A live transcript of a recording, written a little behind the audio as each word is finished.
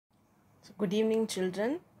So good evening,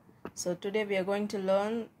 children. So today we are going to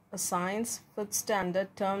learn Science 5th Standard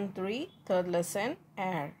Term 3, third lesson,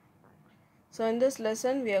 Air. So in this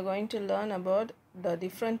lesson we are going to learn about the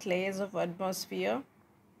different layers of atmosphere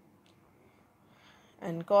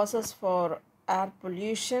and causes for air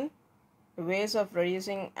pollution, ways of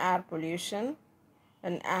reducing air pollution,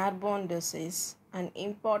 and airborne disease, and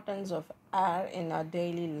importance of air in our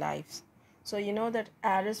daily lives. So you know that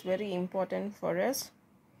air is very important for us.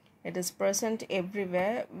 It is present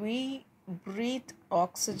everywhere. We breathe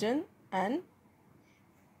oxygen and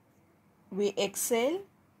we exhale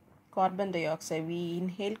carbon dioxide. We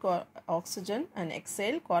inhale oxygen and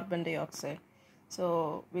exhale carbon dioxide.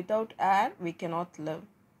 So without air, we cannot live.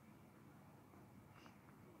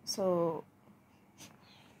 So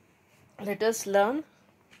let us learn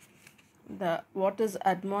what is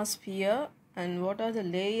atmosphere and what are the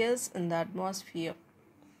layers in the atmosphere.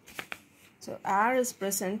 So air is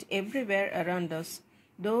present everywhere around us.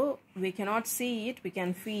 Though we cannot see it, we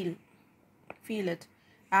can feel it.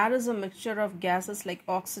 Air is a mixture of gases like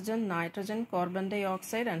oxygen, nitrogen, carbon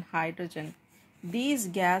dioxide, and hydrogen. These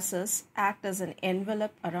gases act as an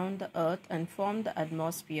envelope around the earth and form the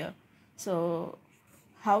atmosphere. So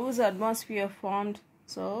how is atmosphere formed?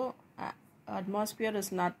 So atmosphere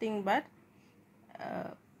is nothing but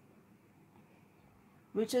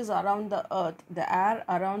which is around the earth. The air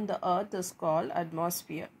around the earth is called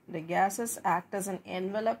atmosphere. The gases act as an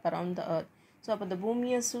envelope around the earth. So அப்போ இந்த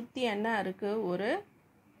பூமியை சுற்றி என்ன இருக்குது, ஒரு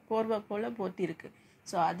போர்வை போல் போத்தி இருக்குது.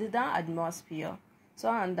 So அதுதான் அட்மாஸ்பியர். ஸோ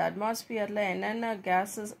அந்த அட்மாஸ்பியரில் என்னென்ன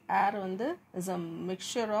கேஸஸ் ஏர் வந்து is a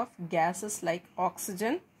mixture of gases like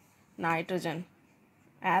oxygen, nitrogen.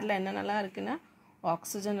 ஏரில் என்னென்னலாம் இருக்குன்னா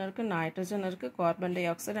ஆக்சிஜன் இருக்குது, நைட்ரஜன் இருக்குது, carbon di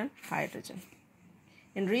oxide and hydrogen.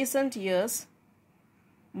 In recent years,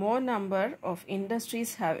 more number of industries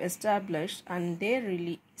have established and they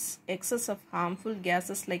release excess of harmful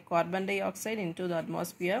gases like carbon dioxide into the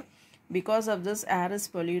atmosphere. Because of this, air is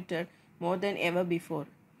polluted more than ever before.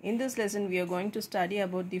 In this lesson, we are going to study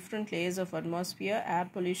about different layers of atmosphere, air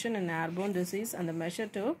pollution and airborne disease and the measure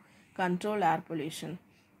to control air pollution.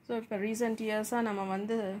 So, இப்போ recent years நம்ம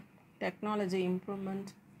வந்து technology improvement,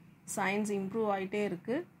 science improve ஆகிட்டே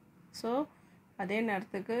இருக்குது. So அதே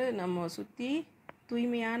நேரத்துக்கு நம்ம சுற்றி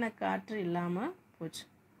தூய்மையான காற்று இல்லாமல் போச்சு.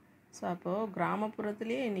 ஸோ அப்போது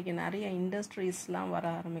கிராமப்புறத்துலேயே இன்றைக்கி நிறைய இண்டஸ்ட்ரீஸ்லாம் வர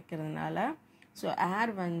ஆரம்பிக்கிறதுனால ஸோ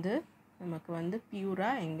ஏர் வந்து நமக்கு வந்து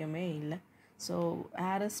பியூராக எங்கேயுமே இல்லை. So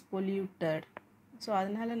air is polluted. So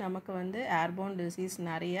அதனால் நமக்கு வந்து ஏர்போர்ன் டிசீஸ்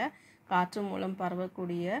நிறைய காற்று மூலம்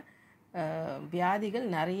பரவக்கூடிய வியாதிகள்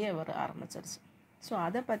நிறைய வர ஆரம்பிச்சிருச்சு. ஸோ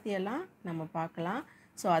அதை பற்றியெல்லாம் நம்ம பார்க்கலாம்.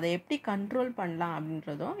 ஸோ அதை எப்படி கண்ட்ரோல் பண்ணலாம்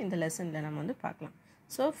அப்படின்றதும் இந்த லெசனில் நம்ம வந்து பார்க்கலாம்.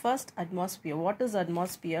 So first, atmosphere. What is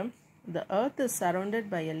atmosphere? The earth is surrounded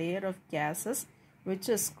by a layer of gases which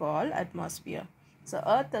is called atmosphere. So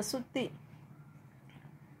earth சுற்றி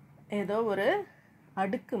ஏதோ ஒரு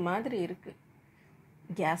அடுக்கு மாதிரி இருக்குது.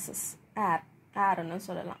 கேஸஸ், ஏர்னு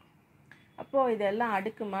சொல்லலாம். அப்போது இதெல்லாம்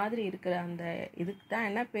அடுக்கு மாதிரி இருக்கிற அந்த இதுக்கு தான்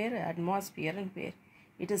என்ன பேர்? அட்மாஸ்பியர்னு பேர்.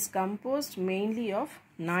 It is composed mainly of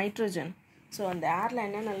nitrogen. So அந்த ஏரில்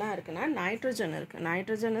என்னென்னலாம் இருக்குன்னா நைட்ரஜன் இருக்குது.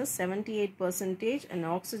 Nitrogen is 78% and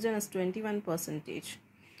oxygen is 21%.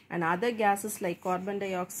 And other gases like carbon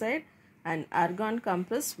dioxide and argon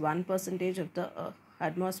comprise 1% of the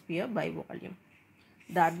atmosphere by volume.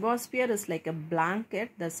 The atmosphere is like a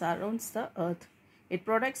blanket that surrounds the earth. It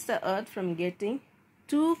protects the earth from getting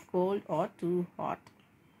too cold or too hot.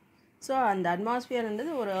 So அந்த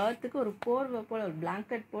அட்மாஸ்பியர்ன்றது ஒரு ஏர்த்துக்கு ஒரு போர்வை போல், ஒரு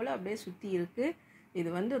blanket போல் அப்படியே சுற்றி இருக்குது. இது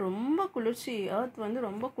வந்து ரொம்ப குளிர்ச்சி, எர்த் வந்து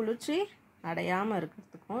ரொம்ப குளிர்ச்சி அடையாமல்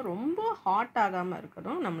இருக்கிறதுக்கும் ரொம்ப ஹாட் ஆகாமல்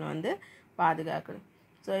இருக்கிறதும் நம்மளை வந்து பாதுகாக்குது.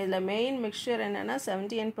 ஸோ இதில் மெயின் மிக்சர் என்னென்னா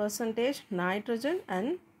 78% nitrogen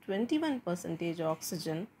and 21%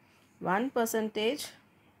 oxygen, 1%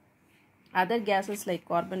 other gases like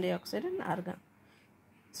carbon di oxide and argon.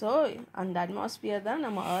 So அந்த அட்மாஸ்பியர் தான்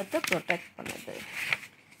நம்ம எர்த்தை ப்ரொடெக்ட் பண்ணுது.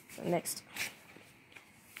 Next,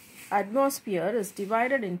 atmosphere is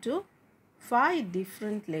divided into 5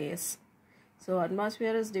 different layers. So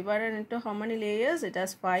atmosphere is divided into how many layers? It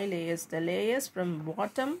has 5 layers. The layers from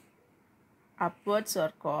bottom upwards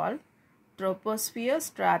are called troposphere,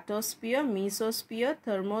 stratosphere, mesosphere,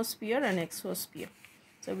 thermosphere and exosphere.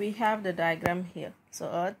 So we have the diagram here. So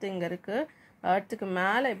earth இங்க இருக்கு. earthக்கு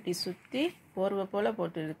மேலே இப்படி சுற்றி போர்வை போல்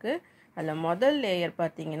போட்டு இருக்கு. அதில் முதல் லேயர்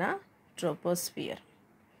பார்த்தீங்கன்னா troposphere.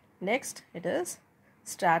 Next it is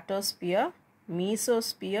stratosphere,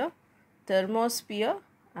 mesosphere, thermosphere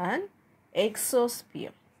and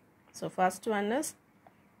exosphere. So first one is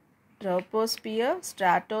troposphere,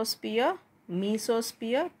 stratosphere,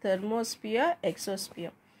 mesosphere, thermosphere,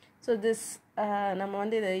 exosphere. So this நம்ம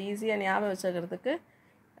வந்து இதை ஈஸியாக ஞாபகம் வச்சுக்கிறதுக்கு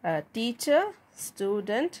teacher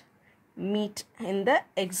student meet in the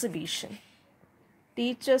exhibition.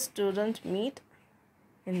 Teacher student meet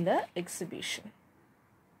in the exhibition.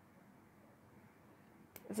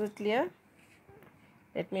 Is it clear?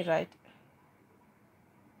 Let me write.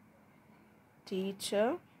 Teacher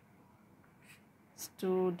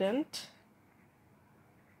student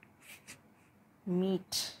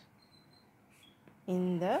meet in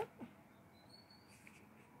the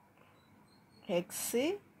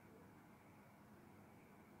exhibition.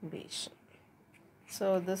 So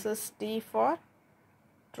this is T for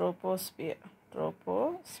troposphere.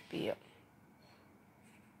 Troposphere.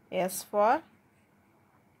 S for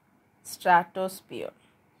stratosphere.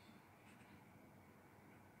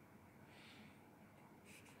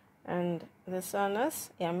 And this one is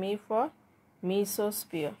ME for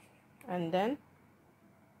mesosphere. And then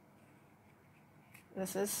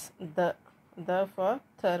this is the for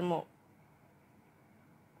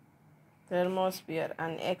thermosphere,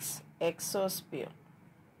 and exosphere.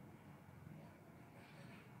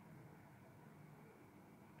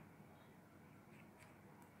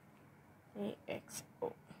 EXO.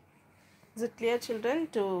 Is it clear, children?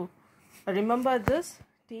 To remember this,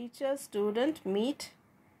 teacher student meet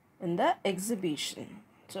in the exhibition.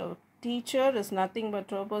 So teacher is nothing but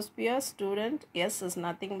troposphere, student S is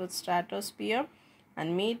nothing but stratosphere, and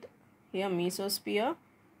meet here mesosphere,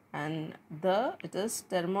 and it is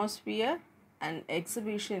thermosphere, and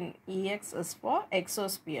exhibition EX is for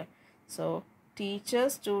exosphere. So teacher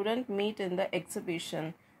student meet in the exhibition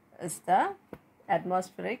is the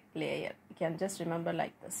atmospheric layer. You can just remember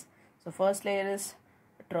like this. So first layer is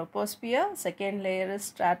troposphere, second layer is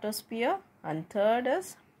stratosphere, and third is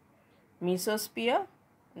mesosphere,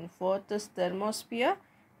 and fourth is thermosphere,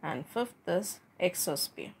 and fifth is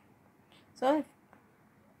exosphere.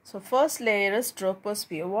 So first layer is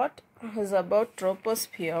troposphere. What is about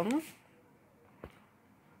troposphere?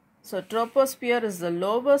 So troposphere is the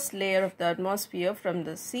lowest layer of the atmosphere. From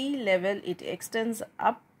the sea level it extends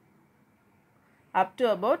up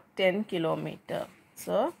to about 10 kilometer.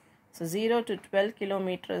 So 0 to 12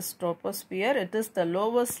 kilometer is troposphere. It is the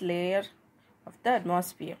lowest layer of the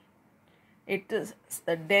atmosphere. It is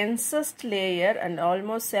the densest layer, and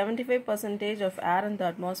almost 75% of air in the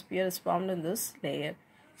atmosphere is formed in this layer.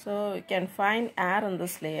 So you can find air in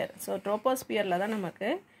this layer. So troposphere la தான் நமக்கு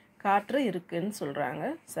காற்று இருக்குன்னு சொல்றாங்க.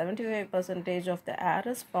 75% of the air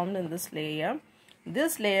is formed in this layer.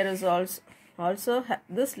 This layer is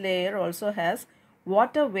this layer also has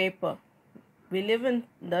water vapor. We live in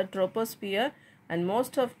the troposphere, and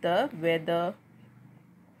most of the weather,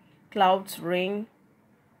 clouds, rain,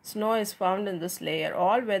 snow is found in this layer.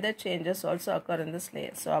 All weather changes also occur in this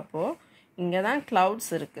layer. So அப்போ இங்க தான் clouds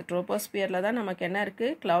இருக்கு. troposphereல தான் நமக்கு என்ன இருக்கு?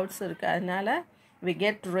 clouds இருக்கு. அதனால we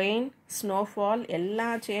get rain, snowfall, எல்லா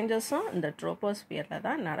சேஞ்சஸும் இந்த troposphereல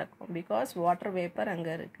தான் நடக்கும். because water vapor அங்க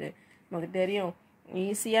இருக்கு. நமக்கு தெரியும்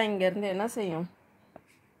ஈஸியா இங்க இருந்து என்ன செய்யும்?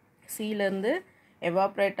 சீல இருந்து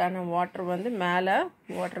எவாப்ரேட் ஆன வாட்டர் வந்து மேலே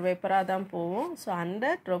வாட்டர் வேப்பராக தான் போகும். ஸோ அந்த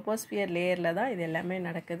ட்ரோபோஸ்பியர் லேயரில் தான் இது எல்லாமே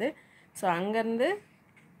நடக்குது. ஸோ அங்கேருந்து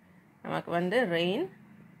நமக்கு வந்து rain,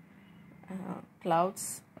 clouds,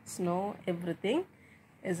 snow, everything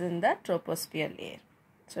is in the troposphere layer.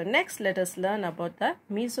 So next let us learn about the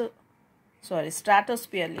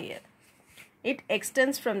stratosphere layer. It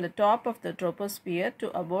extends from the top of the troposphere to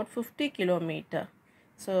about 50 kilometer.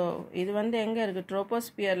 So இது வந்து எங்கே இருக்குது?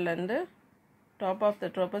 ட்ரோபோஸ்பியர்லேருந்து top of the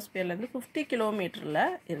ட்ரோபோஸ்பியர்லேருந்து 50 கிலோமீட்டரில்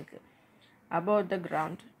இருக்குது, above the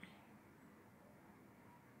ground.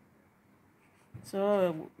 So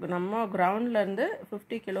நம்ம கிரவுண்ட்லேருந்து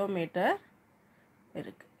 50 kilometre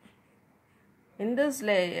இருக்குது. In this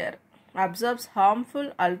layer absorbs harmful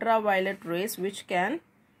ultraviolet rays which can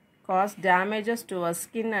cause damages to our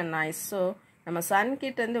skin and eyes. So நம்ம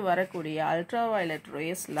சன்கிட்டேருந்து வரக்கூடிய அல்ட்ராவயலட்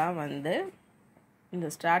ரேஸ்லாம் வந்து இந்த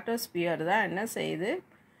ஸ்ட்ராட்டோஸ்பியர் தான் என்ன செய்யுது?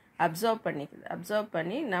 அப்சர்வ்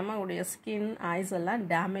பண்ணி நம்மளுடைய ஸ்கின், ஐஸ் எல்லாம்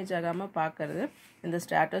டேமேஜ் ஆகாமல் பார்க்கறது இந்த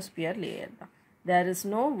ஸ்ட்ராட்டோஸ்பியர் லேயர் தான். There is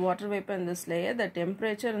no water vapor in this layer. The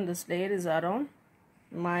temperature in this layer is around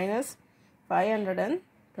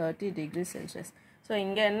 -530 degrees Celsius. So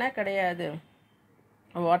இங்கே என்ன கிடையாது?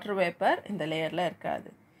 வாட்டர் வேப்பர் இந்த லேயரில் இருக்காது.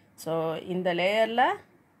 ஸோ இந்த லேயரில்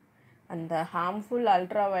அந்த ஹார்ம்ஃபுல்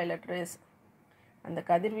அல்ட்ராவயலட் ரேஸ், அந்த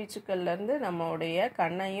கதிர்வீச்சுக்கள்லேருந்து நம்மளுடைய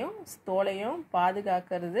கண்ணையும் தோலையும்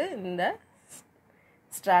பாதுகாக்கிறது இந்த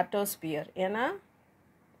ஸ்ட்ராட்டோஸ்பியர். ஏன்னா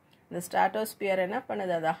இந்த ஸ்ட்ராட்டோஸ்பியர் என்ன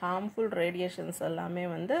பண்ணுது? அதை ஹார்ம்ஃபுல் ரேடியேஷன்ஸ் எல்லாமே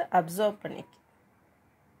வந்து அப்சர்வ் பண்ணிக்கு.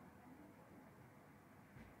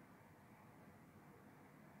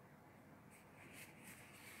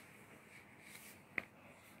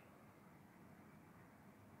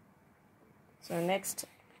 So next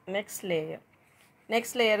layer.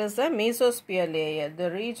 Next layer is the mesosphere layer. The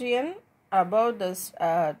region above the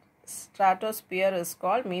stratosphere is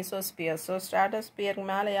called mesosphere. So stratosphere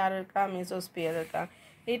மேலே யார் இருக்கா, mesosphere இருக்கா.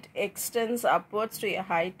 It extends upwards to a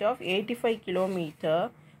height of 85 kilometer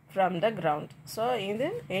from the ground. So இது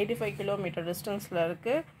 85 kilometer distanceல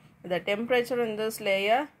இருக்கு. The temperature in this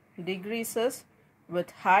layer decreases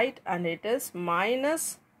with height and it is minus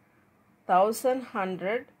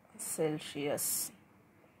 1100 Celsius.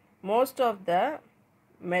 Most of the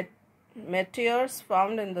meteors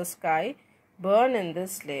found in the sky burn in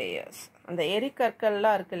this layers. அந்த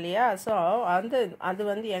எரிக்கற்கள்லாம் இருக்கு இல்லையா, so அது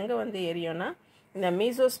வந்து எங்கே வந்து எரியும்னா இந்த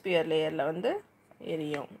மீசோஸ்பியர் லேயரில் வந்து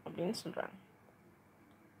எரியும் அப்படின்னு சொல்கிறாங்க.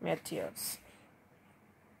 meteors.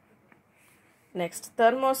 Next,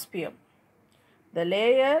 thermosphere. The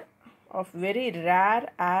layer of very rare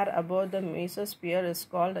air above the mesosphere is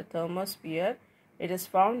called a thermosphere. It is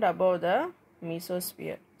found above the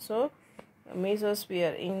mesosphere. So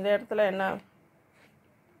mesosphere இந்த இடத்துல என்ன,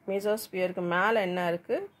 mesosphere மேலே என்ன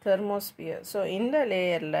இருக்குது, thermosphere. ஸோ இந்த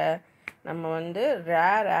லேயரில் நம்ம வந்து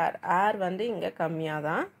ரேர் ஏர் வந்து இங்கே கம்மியாக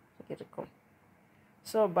தான் இருக்கும்.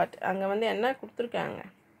 ஸோ பட் அங்கே வந்து என்ன கொடுத்துருக்காங்க,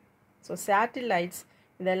 ஸோ சேட்டிலைட்ஸ்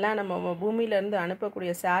இதெல்லாம் நம்ம பூமியிலேருந்து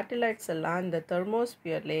அனுப்பக்கூடிய சேட்டிலைட்ஸ் எல்லாம் இந்த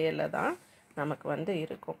தெர்மோஸ்பியர் லேயரில் தான் நமக்கு வந்து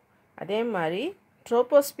இருக்கும். அதே மாதிரி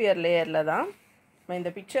ட்ரோபோஸ்பியர் லேயரில் தான், இந்த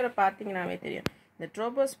பிக்சரை பார்த்தீங்கன்னாவே தெரியும், இந்த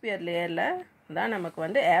ட்ரோபோஸ்பியர் லேயரில் தான் நமக்கு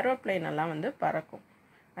வந்து ஏரோப்ளைன் எல்லாம் வந்து பறக்கும்.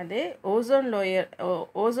 அதே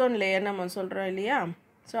ஓசோன் லேயர் நம்ம சொல்கிறோம் இல்லையா,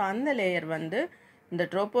 ஸோ அந்த லேயர் வந்து இந்த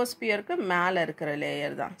ட்ரோபோஸ்பியருக்கு மேலே இருக்கிற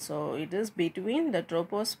லேயர் தான். So it is between the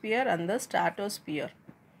troposphere and the stratosphere.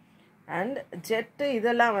 And jet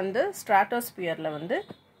இதெல்லாம் வந்து ஸ்ட்ராட்டோஸ்பியரில் வந்து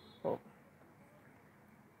போகும்.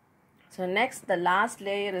 So next the last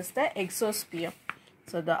layer is the exosphere.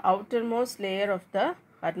 So the outermost layer of the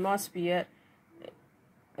atmosphere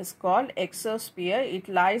is called exosphere. It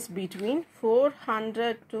lies between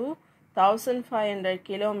 400 to 1500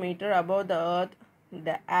 kilometer above the earth.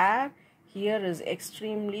 The air here is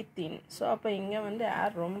extremely thin. So அப்போ இங்கே வந்து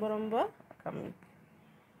ஏர் ரொம்ப ரொம்ப கம்மி.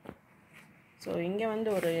 So இங்கே வந்து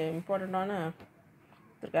ஒரு இம்பார்ட்டண்ட்டான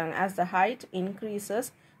இருக்காங்க. As the height increases,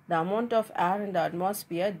 the amount of air in the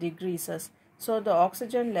atmosphere decreases. So the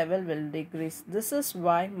oxygen level will decrease. This is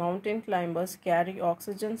why mountain climbers carry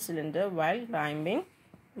oxygen cylinder while climbing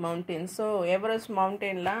mountains. So Everest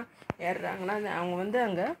மவுண்டெயின்லாம் ஏறுறாங்கன்னா அவங்க வந்து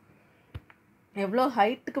அங்கே எவ்வளோ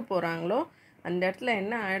ஹைட்டுக்கு போகிறாங்களோ அந்த இடத்துல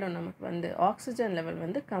என்ன ஆகிடும், நமக்கு வந்து ஆக்சிஜன் லெவல்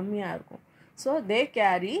வந்து கம்மியாக இருக்கும். So they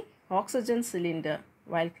carry oxygen cylinder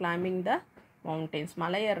while climbing the mountains.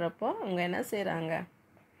 மலை ஏறுறப்போ அவங்க என்ன செய்கிறாங்க,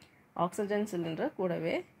 ஆக்சிஜன் சிலிண்டர்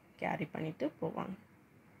கூடவே கேரி பண்ணிட்டு போவாங்க.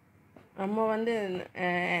 நம்ம வந்து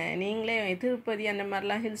நீங்களே திருப்பதி அந்த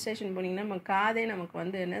மாதிரிலாம் ஹில் ஸ்டேஷன் போனீங்கன்னா நம்ம காதே நமக்கு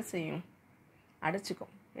வந்து என்ன செய்யும்,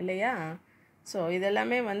 அடைச்சிக்கும் இல்லையா. ஸோ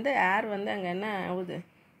இதெல்லாமே வந்து ஏர் வந்து அங்கே என்ன ஆகுது,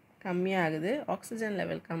 கம்மியாகுது, ஆக்சிஜன்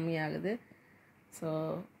லெவல் கம்மியாகுது. ஸோ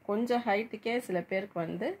கொஞ்சம் ஹைட்டுக்கே சில பேருக்கு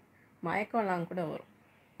வந்து மயக்கம்லாம் கூட வரும்.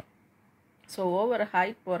 ஸோ ஓவர்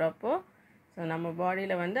ஹைட் போகிறப்போ ஸோ நம்ம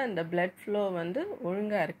பாடியில் வந்து அந்த blood flow வந்து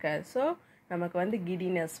ஒழுங்காக இருக்காது. ஸோ நமக்கு வந்து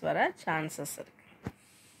கிடினஸ் வர சான்சஸ் இருக்குது.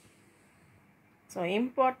 So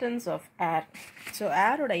importance of air. So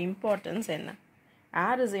ஏரோட importance என்ன?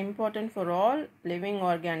 Air is important for all living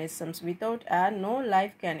organisms. Without air, no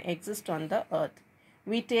life can exist on the earth.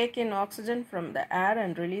 We take in oxygen from the air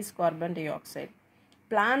and release carbon dioxide.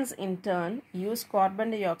 Plants, in turn, use carbon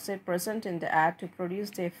dioxide present in the air to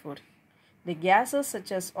produce their food. The gases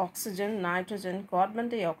such as oxygen, nitrogen, carbon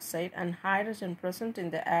dioxide, and hydrogen present in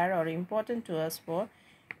the air are important to us for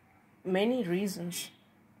many reasons.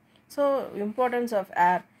 So, importance of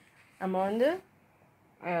air. நம்ம வந்து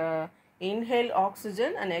inhale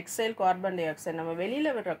oxygen and exhale carbon dioxide. நம்ம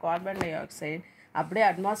வெளியில் விடுற carbon di oxide அப்படியே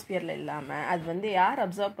அட்மாஸ்பியரில் இல்லாமல் அது வந்து யார்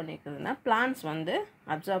அப்சர்வ் பண்ணிக்கிறதுனா பிளான்ட்ஸ் வந்து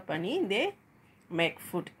அப்சர்வ் பண்ணி தே மேக்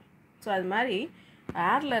ஃபுட். ஸோ அது மாதிரி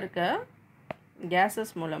ஏரில் இருக்க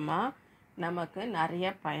கேஸஸ் மூலமாக நமக்கு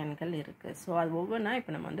நிறைய பயன்கள் இருக்குது. ஸோ அது ஒவ்வொன்றா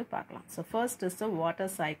இப்போ நம்ம வந்து பார்க்கலாம். So first is the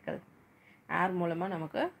water cycle. ஏர் மூலமாக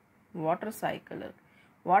நமக்கு வாட்டர் சைக்கிள் இருக்குது.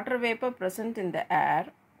 Water vapour present in the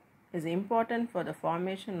air is important for the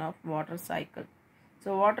formation of water cycle. So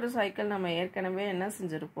water cycle நம்ம ஏற்கனவே என்ன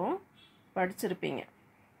செஞ்சுருப்போம், படிச்சிருப்பீங்க.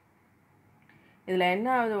 இதில் என்ன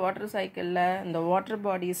ஆகுது, வாட்டர் சைக்கிளில் இந்த வாட்டர்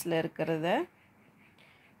பாடிஸில் இருக்கிறத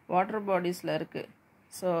வாட்டர் பாடிஸில் இருக்குது.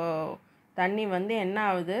 ஸோ தண்ணி வந்து என்ன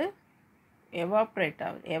ஆகுது, எவாப்ரேட்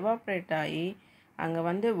ஆகுது. எவாப்ரேட் ஆகி அங்கே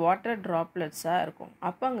வந்து வாட்டர் ட்ராப்லெட்ஸாக இருக்கும்.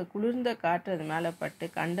 அப்போ அங்கே குளிர்ந்த காற்று அது மேலே பட்டு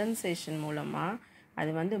கண்டென்சேஷன் மூலமாக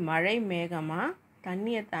அது வந்து மழை மேகமாக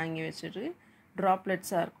தண்ணியை தாங்கி வச்சுட்டு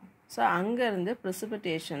ட்ராப்லெட்ஸாக இருக்கும். ஸோ அங்கேருந்து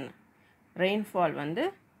ப்ரெசிபிட்டேஷன் ரெயின்ஃபால் வந்து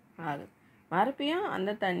ஆகுது. மறுபடியும்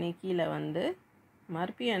அந்த தண்ணி கீழே வந்து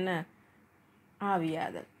மறுபடியும் என்ன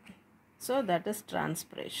ஆவியாதல். So that is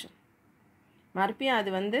transpiration. மறுபடியும்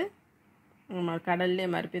அது வந்து நம்ம கடல்லே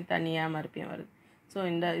மறுபடியும் தண்ணியாக மறுபடியும் வருது. ஸோ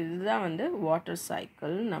இதுதான் வந்து வாட்டர்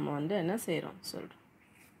சைக்கிள் நம்ம வந்து என்ன செய்கிறோம் சொல்கிறோம்.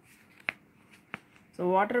 So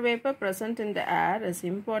water vapor present in the air is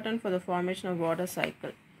important for the formation of water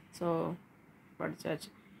cycle. So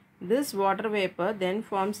this water vapor then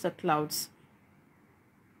forms the clouds.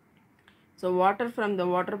 So water from the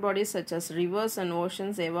water bodies such as rivers and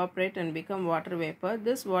oceans evaporate and become water vapor.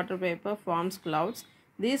 This water vapor forms clouds.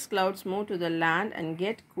 These clouds move to the land and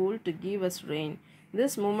get cooled to give us rain.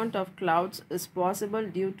 This movement of clouds is possible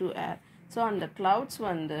due to air. So on the clouds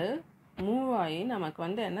வந்து move ஆகி நமக்கு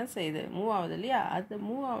வந்து என்ன செய்யுது, move ஆகுது இல்லையா? அது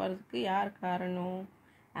move ஆகிறதுக்கு யார் காரணம்?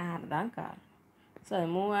 ஏர் தான் காரணம். ஸோ அது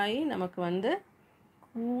மூவ் ஆகி நமக்கு வந்து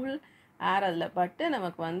கூல் ஏர் அதில் பட்டு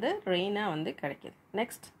நமக்கு வந்து ரெயினாக வந்து கிடைக்கிது.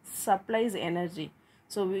 Next supplies energy.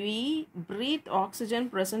 So we breath oxygen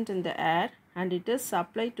present in the air and it is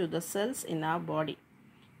supply to the cells in R body.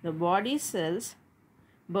 The body cells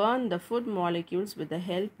burn the food molecules with the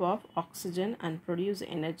help of oxygen and produce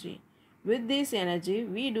energy. With this energy,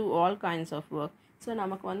 we do all kinds of work. So,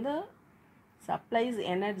 நமக்கு வந்து supplies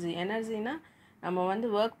energy. எனர்ஜினா நம்ம வந்து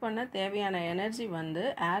work பண்ண தேவையான energy வந்து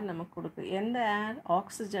ஏர் நமக்கு கொடுக்குது. எந்த ஏர்?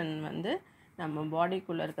 ஆக்சிஜன் வந்து நம்ம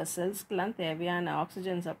பாடிக்குள்ளே இருக்க செல்ஸ்க்கெலாம் தேவையான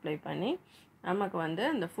ஆக்சிஜன் சப்ளை பண்ணி நமக்கு வந்து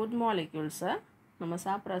அந்த ஃபுட் மாலிக்யூல்ஸை நம்ம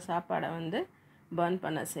சாப்பிட்ற சாப்பாடை வந்து பர்ன்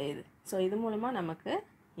பண்ண செய்யுது. ஸோ இது மூலமாக நமக்கு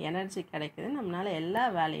எனர்ஜி கிடைக்குது. நம்மளால் எல்லா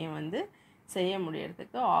வேலையும் வந்து செய்ய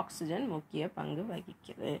முடியறதுக்கு ஆக்சிஜன் முக்கிய பங்கு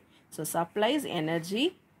வகிக்குது. So supplies energy.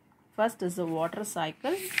 First is the water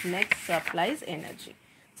cycle. Next supplies energy.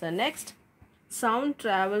 So next sound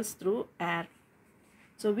travels through air.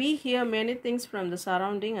 So we hear many things from the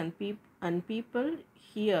surrounding and people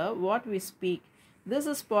hear what we speak. This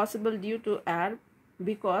is possible due to air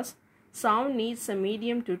because sound needs a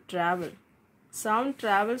medium to travel. Sound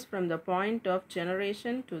travels from the point of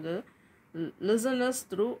generation to the listeners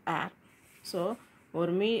through air. So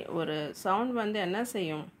ஒரு sound வந்து என்ன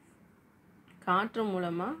செய்யும்? காற்று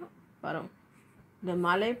மூலமாக வரும். இந்த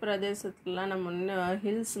மலை பிரதேசத்துலலாம் நம்ம நின்று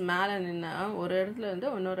ஹில்ஸ் மேலே நின்னா ஒரு இடத்துல இருந்து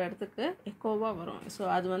இன்னொரு இடத்துக்கு எக்கோவாக வரும். ஸோ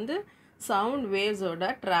அது வந்து சவுண்ட் வேவ்ஸோட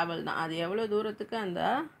ட்ராவல் தான். அது எவ்வளோ தூரத்துக்கு அந்த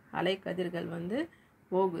அலைக்கதிர்கள் வந்து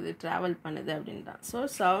போகுது, ட்ராவல் பண்ணுது அப்படின்றான். ஸோ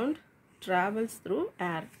சவுண்ட் ட்ராவல்ஸ் த்ரூ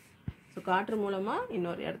ஏர். ஸோ காற்று மூலமாக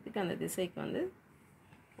இன்னொரு இடத்துக்கு அந்த திசைக்கு வந்து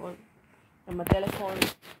போகுது. நம்ம டெலிஃபோன்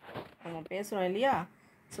நம்ம பேசுகிறோம் இல்லையா?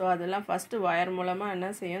 ஸோ அதெல்லாம் ஃபஸ்ட்டு ஒயர் மூலமாக என்ன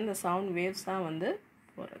செய்யும்? இந்த சவுண்ட் வேவ்ஸ் தான் வந்து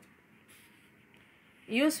போகிறது.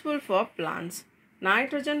 Useful for plants.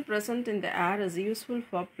 Nitrogen present in the air is useful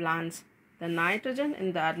for plants. The nitrogen in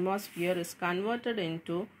the atmosphere is converted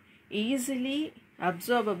into easily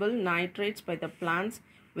absorbable nitrates by the plants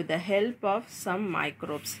with the help of some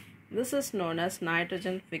microbes. This is known as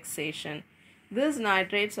nitrogen fixation. These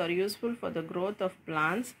nitrates are useful for the growth of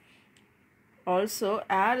plants. Also,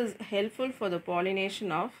 air is helpful for the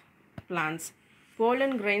pollination of plants.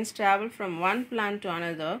 Pollen grains travel from one plant to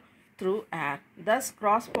another through air. Thus,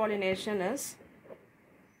 cross-pollination is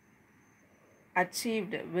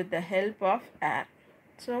achieved with the help of air.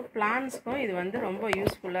 So, plants-க்கும் இது வந்து ரொம்ப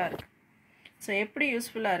யூஸ்ஃபுல்லாக இருக்குது. So எப்படி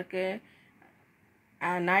யூஸ்ஃபுல்லாக இருக்குது?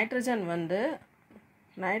 Nitrogen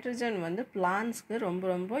வந்து பிளான்ட்ஸ்க்கு ரொம்ப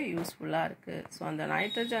ரொம்ப யூஸ்ஃபுல்லாக இருக்குது. ஸோ அந்த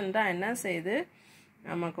நைட்ரஜன் தான் என்ன செய்யுது?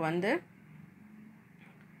 நமக்கு வந்து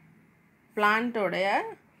பிளான்ட்டோடைய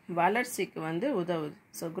வளர்ச்சிக்கு வந்து உதவுது.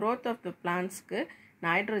 So growth of the பிளான்ட்ஸ்க்கு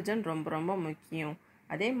nitrogen ரொம்ப ரொம்ப முக்கியம்.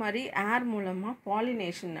 அதே மாதிரி ஏர் மூலமாக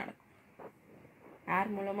பாலினேஷன் நடக்கும். ஏர்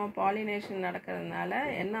மூலமாக பாலினேஷன் நடக்கிறதுனால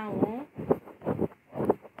என்ன ஆகும்?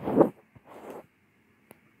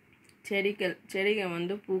 செடிகள்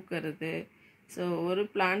வந்து பூக்கிறது. ஸோ ஒரு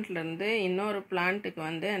பிளான்ட்லேருந்து இன்னொரு பிளான்ட்டுக்கு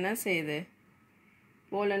வந்து என்ன செய்யுது?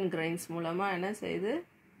 போலன் கிரெயின்ஸ் மூலமாக என்ன செய்யுது?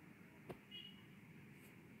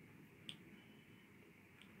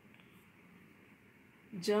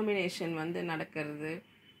 ஜெர்மினேஷன் வந்து நடக்கிறது.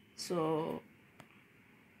 ஸோ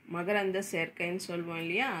மகரந்த சேர்க்கைன்னு சொல்லுவோம்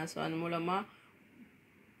இல்லையா? ஸோ அது மூலமாக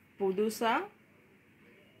புதுசாக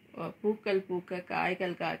பூக்கள் பூக்க,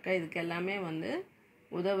 காய்கள் காய்க்க, இதுக்கு எல்லாமே வந்து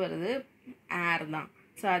உதவுறது ஏர் தான்.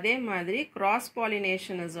 ஸோ அதே மாதிரி cross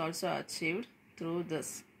pollination is also achieved through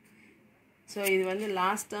this. So இது வந்து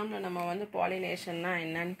லாஸ்ட் டேர்மில் நம்ம வந்து பாலினேஷன்னா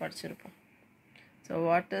என்னன்னு படிச்சிருப்போம். So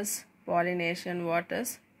what is pollination, what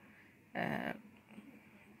is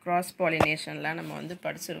cross பாலினேஷன்லாம் நம்ம வந்து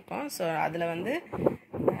படிச்சிருக்கோம். ஸோ அதில் வந்து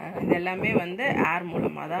இது எல்லாமே வந்து ஏர்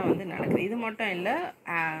மூலமாக தான் வந்து நடக்குது. இது மட்டும் இல்லை,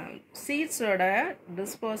 சீட்ஸோட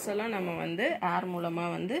டிஸ்போசலும் நம்ம வந்து ஏர்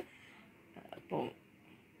மூலமாக வந்து போகும்.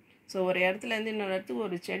 ஸோ ஒரு இடத்துலேருந்து இன்னொரு இடத்துக்கு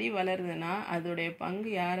ஒரு செடி வளருதுன்னா அதோடைய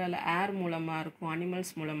பங்கு யாரால் ஏர் மூலமாக இருக்கும்,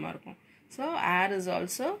 அனிமல்ஸ் மூலமாக இருக்கும். So air is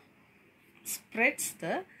also spreads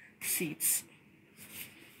the seeds.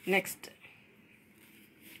 Next,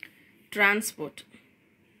 transport.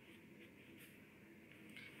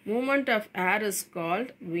 Movement of air is called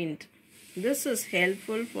wind. This is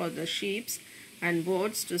helpful for the ships and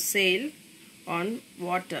boats to sail on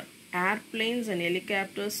water. Airplanes and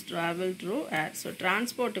helicopters travel through air. So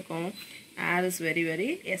transport air is very very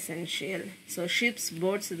essential. So ships,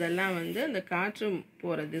 boats இதெல்லாம் வந்து அந்த காற்று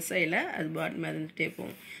போகிற திசையில் அது பாட் மிதந்துட்டே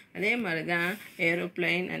போகும். அதே மாதிரி தான்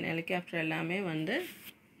ஏரோப்ளைன் அண்ட் ஹெலிகாப்டர் எல்லாமே வந்து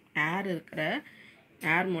ஏர் இருக்கிற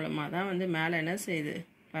ஏர் மூலமாக தான் வந்து மேலே என்ன செய்யுது,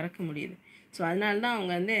 பறக்க முடியுது. ஸோ அதனால தான்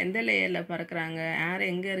அவங்க வந்து எந்த லேயரில் பறக்கிறாங்க, ஏர்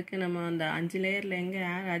எங்கே இருக்குது, நம்ம அந்த 5 லேயரில் எங்கே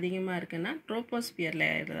ஏர் அதிகமாக இருக்குன்னா ட்ரோபோஸ்பியர்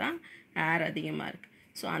லேயரில் தான் ஏர் அதிகமாக இருக்குது.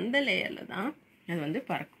 ஸோ அந்த லேயரில் தான் அது வந்து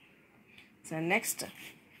பறக்கும். So next,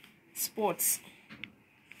 sports.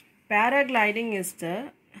 Paragliding is the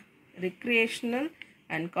recreational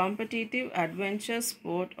and competitive adventure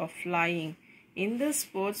sport of flying. In this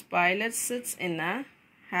sport, pilot sits in a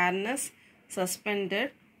harness suspended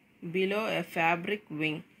below a fabric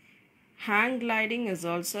wing. Hang gliding is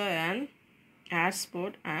also an air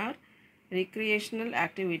sport or recreational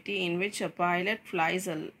activity in which a pilot flies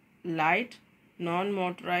a light,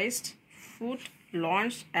 non-motorized,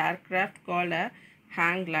 foot-launched aircraft called a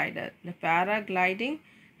hang glider. The paragliding,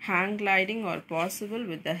 hang gliding are possible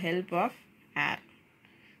with the help of air.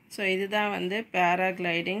 So இதுதான் வந்து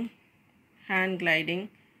paragliding, hang gliding,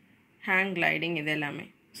 hang gliding இது எல்லாமே.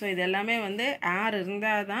 So இது எல்லாமே வந்து ஏர்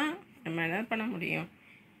இருந்தால் தான் நம்ம என்ன பண்ண முடியும்,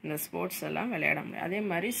 இந்த ஸ்போர்ட்ஸ் எல்லாம் விளையாட முடியும். அதே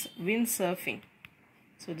மாதிரி wind surfing.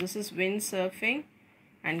 So this is wind surfing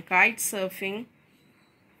and guide surfing.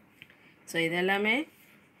 So இது எல்லாமே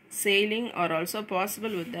sailing are also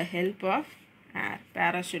possible with the help of air.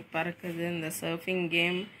 parachute பறக்குது, இந்த சர்ஃபிங்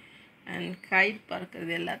கேம் அண்ட் கைட்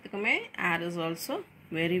பறக்குது எல்லாத்துக்குமே air is also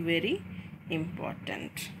very very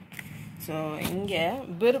important. So இங்கே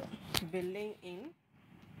building in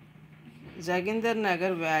Joginder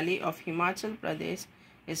Nagar Valley of Himachal Pradesh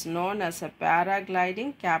is known as a paragliding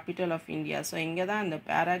capital of India. So இங்கே தான் இந்த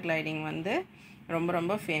paragliding வந்து ரொம்ப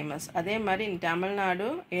ரொம்ப ஃபேமஸ். அதே மாதிரி in Tamil Nadu,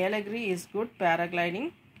 Yelagiri is good paragliding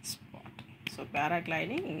spot. So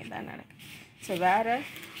paragliding இங்கே தான் நடக்குது. ஸோ வேறு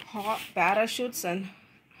parachutes and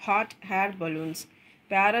hot air balloons.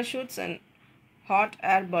 Parachutes and hot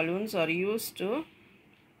air balloons are used to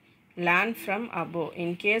land from above. In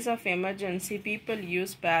case of emergency, people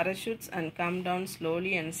use parachutes and come down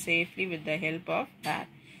slowly and safely with the help of air.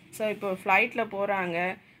 So இப்போ ஃப்ளைட்டில் போகிறாங்க,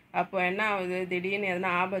 அப்போ என்ன ஆகுது, திடீர்னு எதனா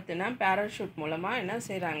ஆபத்துனா parachute மூலமாக என்ன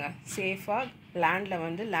செய்கிறாங்க, சேஃபாக லேண்டில்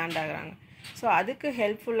வந்து லேண்ட் ஆகுறாங்க. ஸோ அதுக்கு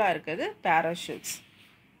ஹெல்ப்ஃபுல்லாக இருக்குது பேராஷூட்ஸ்.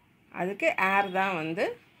 அதுக்கு ஏர் தான் வந்து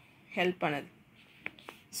ஹெல்ப் பண்ணுது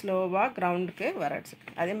ஸ்லோவாக கிரவுண்டுக்கு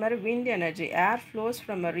வரதுக்கு. அதே மாதிரி wind energy. Air flows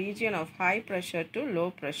from a region of high pressure to low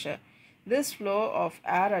pressure. This flow of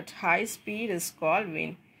air at high speed is called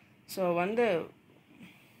wind. So வந்து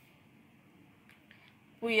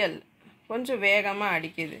புயல் கொஞ்சம் வேகமாக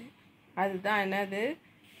அடிக்குது, அதுதான் என்னது,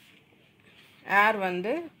 ஏர்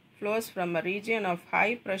வந்து flows from a region of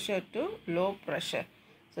high pressure to low pressure.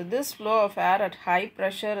 So this flow of air at high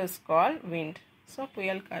pressure is called wind. So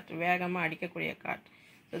புயல் காற்று, வேகமாக அடிக்கக்கூடிய காற்று.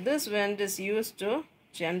 So this wind is used to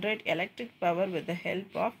generate electric power with the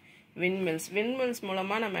help of windmills. Windmills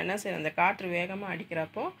மூலமாக நம்ம என்ன செய்யணும், அந்த காற்று வேகமாக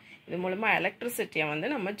அடிக்கிறப்போ இது மூலமாக எலக்ட்ரிசிட்டியை வந்து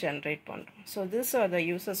நம்ம ஜென்ரேட் பண்ணுறோம். So this R the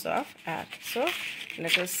uses of air. So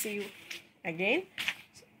let us see again.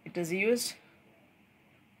 It is used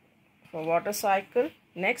for water cycle.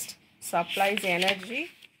 Next, supplies energy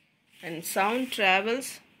and sound travels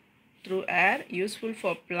through air, useful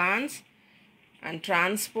for plants and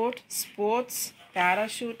transport, sports,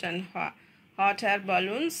 parachute and hot air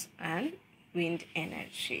balloons and wind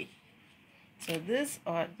energy. So these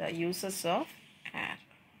are the uses of air.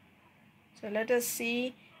 So let us see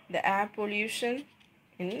the air pollution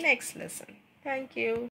in next lesson. Thank you.